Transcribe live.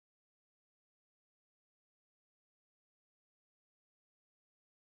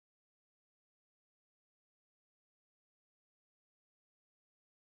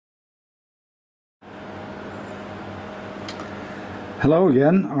Hello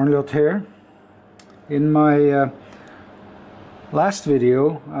again, Untitled here. In my last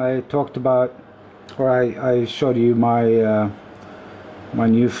video I talked about, or I showed you my my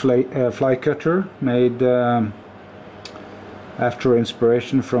new Flycutter made after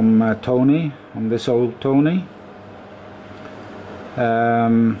inspiration from Tony, on this old Tony.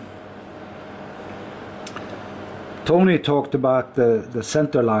 Tony talked about the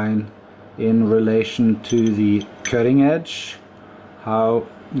center line in relation to the cutting edge, how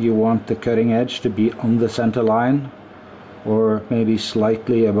you want the cutting edge to be on the center line or maybe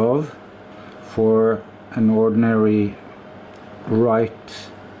slightly above for an ordinary right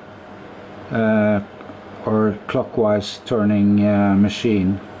or clockwise turning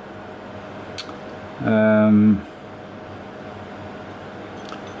machine. And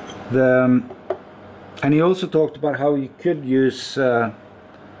he also talked about how you could use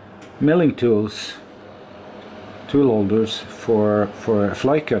milling tools, tool holders for a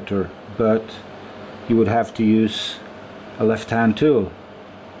Flycutter, but you would have to use a left-hand tool.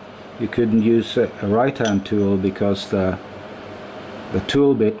 You couldn't use a right-hand tool because the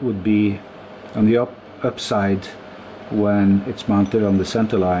tool bit would be on the upside when it's mounted on the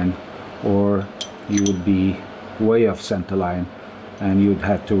center line, or you would be way off center line and you'd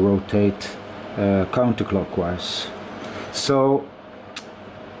have to rotate counterclockwise. So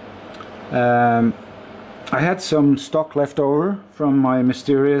I had some stock left over from my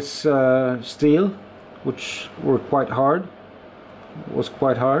mysterious steel, which were quite hard. Was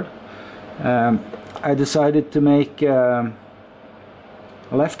quite hard. I decided to make a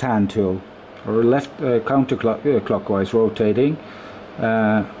left-hand tool, or left counterclockwise rotating,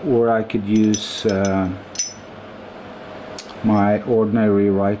 where I could use my ordinary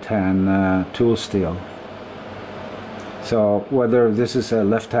right-hand tool steel. So whether this is a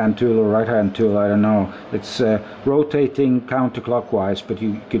left-hand tool or right-hand tool, I don't know. It's rotating counterclockwise, but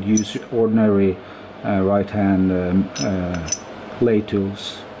you could use ordinary right-hand lathe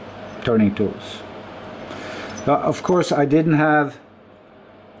tools, turning tools. Of course, I didn't have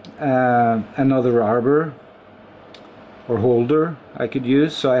another arbor or holder I could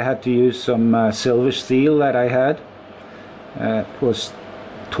use, so I had to use some silver steel that I had. It was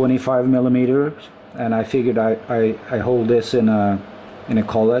 25 millimeters. And I figured I hold this in a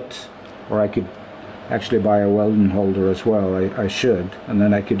collet, or I could actually buy a welding holder as well. I should, and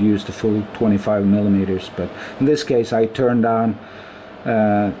then I could use the full 25 millimeters. But in this case, I turned down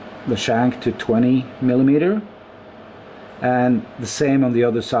the shank to 20 millimeter, and the same on the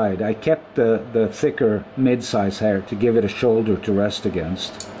other side. I kept the thicker mid-size hair to give it a shoulder to rest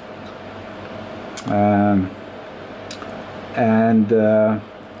against.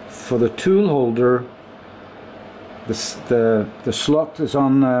 For the tool holder, the slot is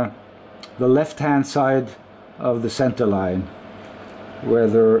on the left-hand side of the center line,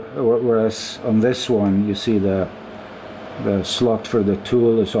 whereas on this one you see the slot for the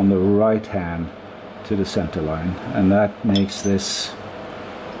tool is on the right hand to the center line, and that makes this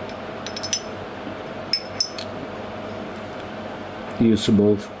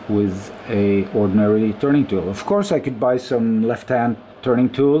usable with a ordinary turning tool. Of course, I could buy some left-hand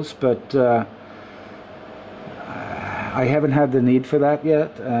turning tools, but I haven't had the need for that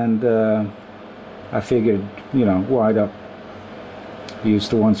yet, and I figured, you know, why not use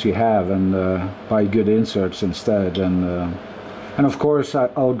the ones you have and buy good inserts instead. And of course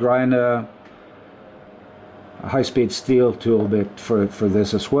I'll grind a high-speed steel tool bit for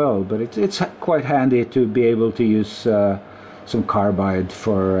this as well, but it's quite handy to be able to use some carbide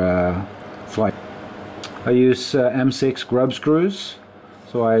for fly. I use M6 grub screws.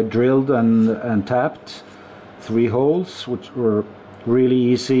 So I drilled and tapped 3 holes, which were really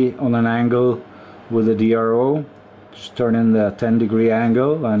easy on an angle with a DRO. Just turn in the 10-degree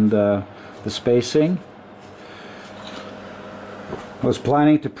angle and the spacing. I was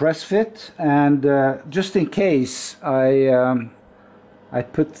planning to press fit, and just in case I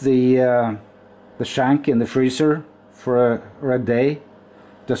put the shank in the freezer for a day.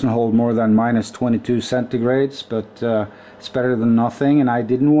 Doesn't hold more than -22 centigrades, but it's better than nothing, and I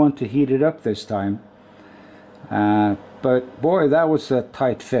didn't want to heat it up this time. But boy, that was a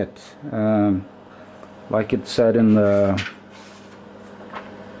tight fit. Like it said in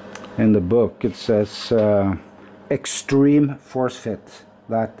the book, it says extreme force fit,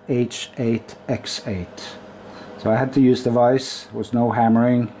 that H8X8. So I had to use the vise. There was no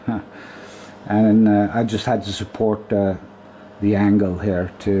hammering, and I just had to support the angle here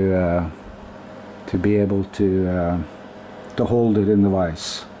to be able to hold it in the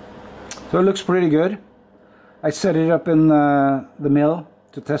vise. So it looks pretty good. I set it up in the mill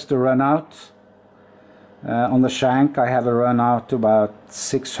to test the run out. On the shank I have a run out to about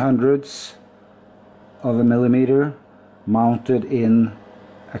 6/100 of a millimeter mounted in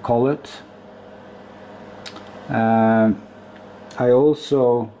a collet. I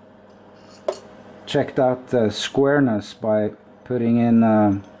also checked out the squareness by putting in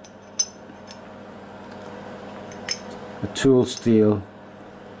a tool steel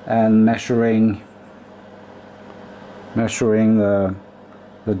and measuring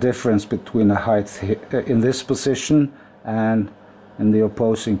the difference between the height in this position and in the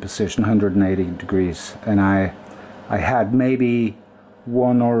opposing position, 180 degrees, and I had maybe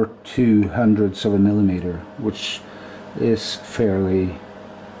 1 or 2/100 of a millimeter, which is fairly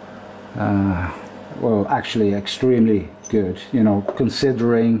well, actually extremely good, you know,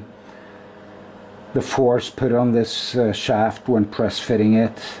 considering the force put on this shaft when press fitting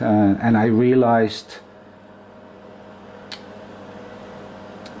it. And I realized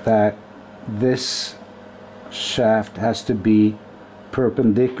that this shaft has to be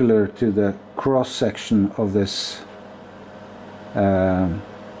perpendicular to the cross section of this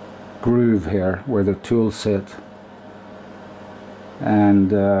groove here where the tools sit. And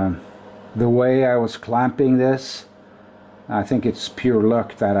the way I was clamping this, I think it's pure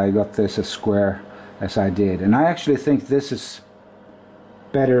luck that I got this as square as I did. And I actually think this is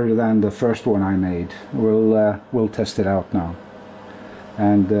better than the first one I made. We'll test it out now.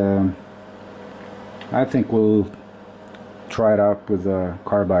 And I think we'll try it out with the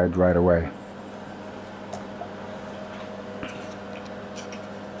carbide right away.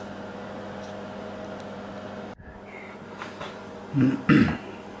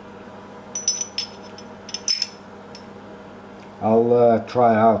 I'll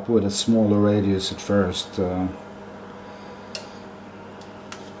try out with a smaller radius at first.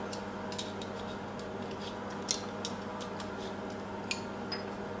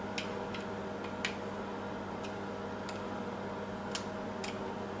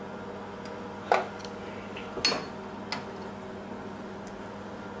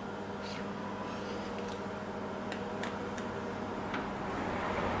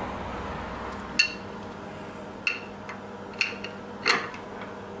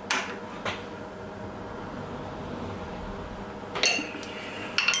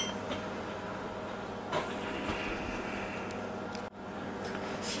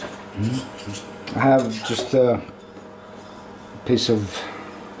 I have just a piece of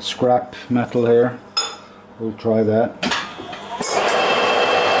scrap metal here. We'll try that.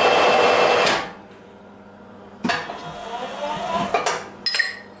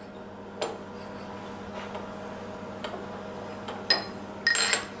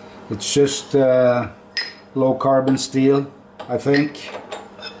 It's just low carbon steel, I think.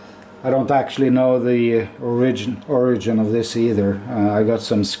 I don't actually know the origin of this either. I got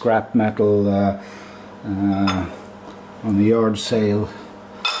some scrap metal on the yard sale,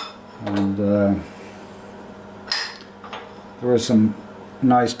 and there were some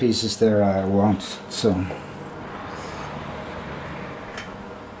nice pieces there I want, so.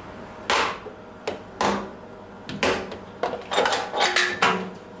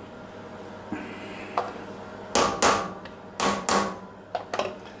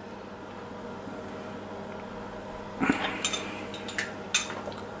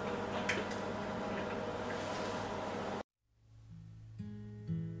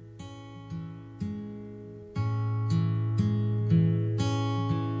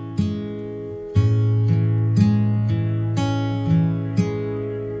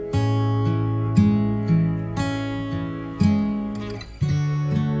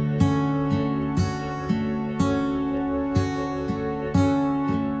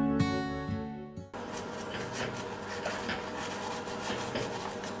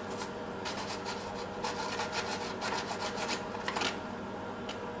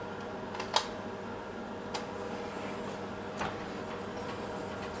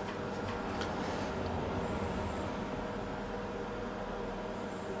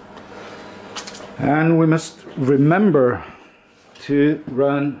 And we must remember to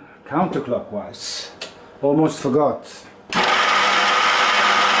run counterclockwise. Almost forgot.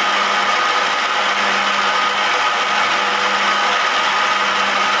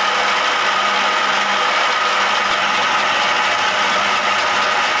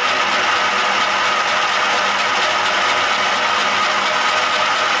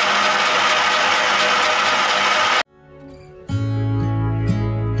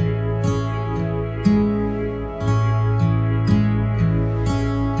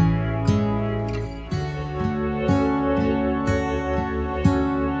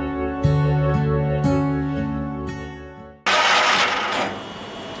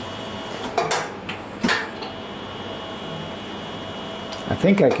 I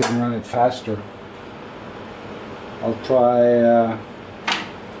think I can run it faster. I'll try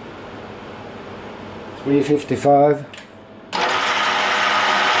 355.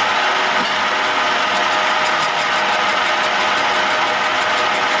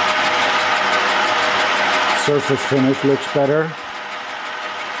 Surface finish looks better.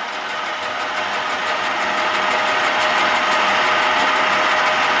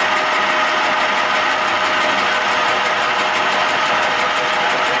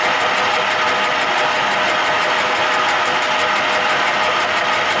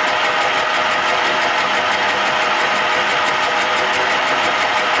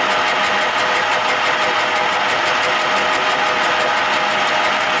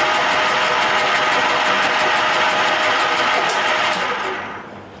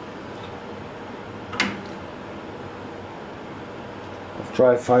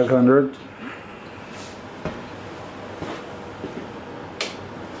 Try 500.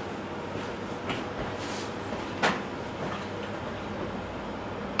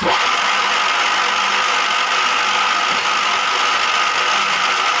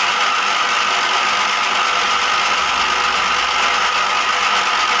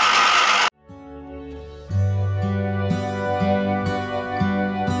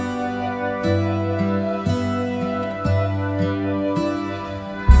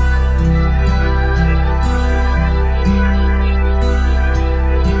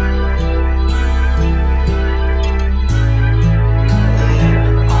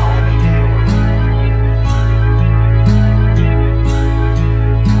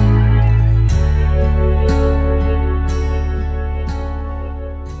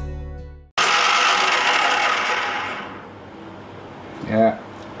 Yeah,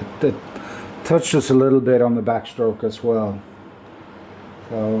 it touches a little bit on the backstroke as well.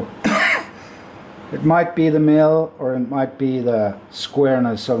 So it might be the mill, or it might be the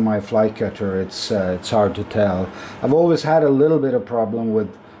squareness of my Flycutter. It's hard to tell. I've always had a little bit of problem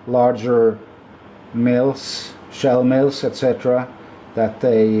with larger mills, shell mills, etc. That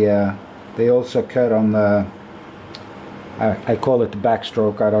they also cut on the. I call it the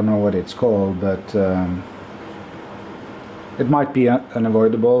backstroke. I don't know what it's called, but. It might be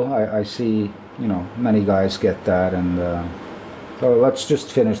unavoidable. I see, you know, many guys get that, and so let's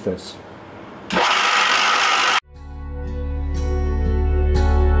just finish this.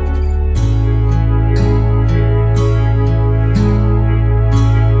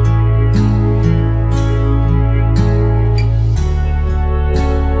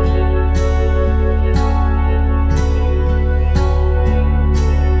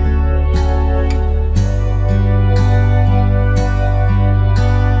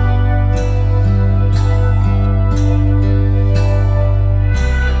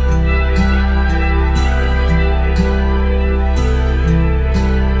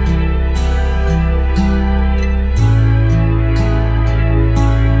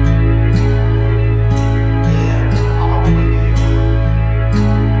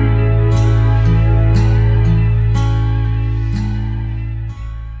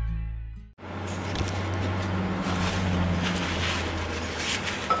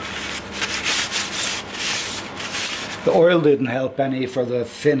 The oil didn't help any for the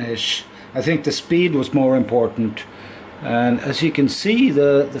finish. I think the speed was more important, and as you can see,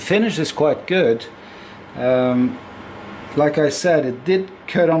 the finish is quite good. Like I said, it did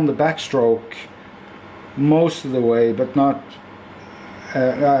cut on the backstroke most of the way, but not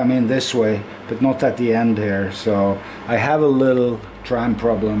I mean this way, but not at the end here. So I have a little tram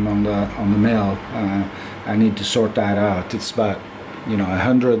problem on the mill. I need to sort that out. It's about, you know,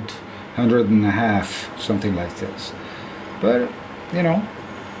 100 and a half, something like this. But, you know,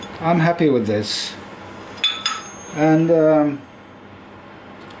 I'm happy with this, and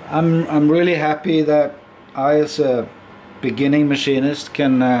I'm really happy that I, as a beginning machinist,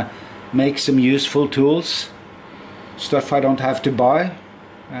 can make some useful tools, stuff I don't have to buy.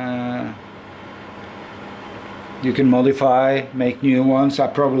 You can modify, make new ones. I'll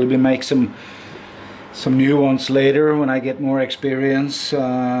probably make some new ones later when I get more experience.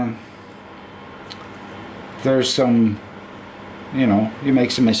 There's some, you know, you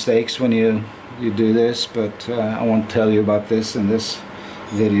make some mistakes when you do this, but I won't tell you about this in this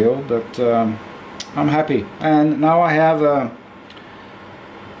video. But I'm happy, and now I have a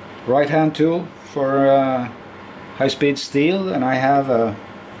right hand tool for high-speed steel, and I have a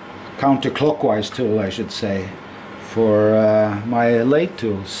counterclockwise tool, I should say, for my lathe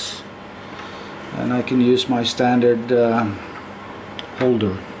tools, and I can use my standard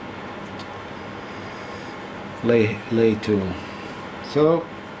holder lathe tool. So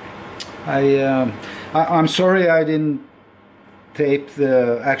I'm sorry I didn't tape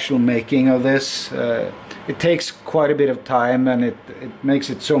the actual making of this. It takes quite a bit of time, and it makes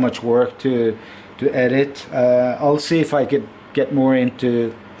it so much work to edit. I'll see if I could get more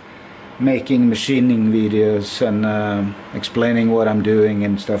into making machining videos and explaining what I'm doing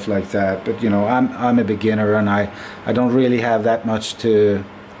and stuff like that. But you know, I'm a beginner, and I don't really have that much to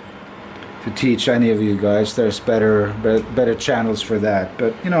teach any of you guys. There's better channels for that.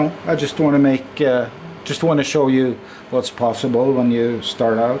 But you know, I just want to make just want to show you what's possible when you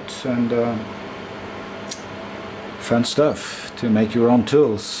start out, and fun stuff to make your own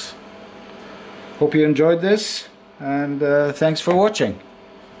tools. Hope you enjoyed this, and thanks for watching.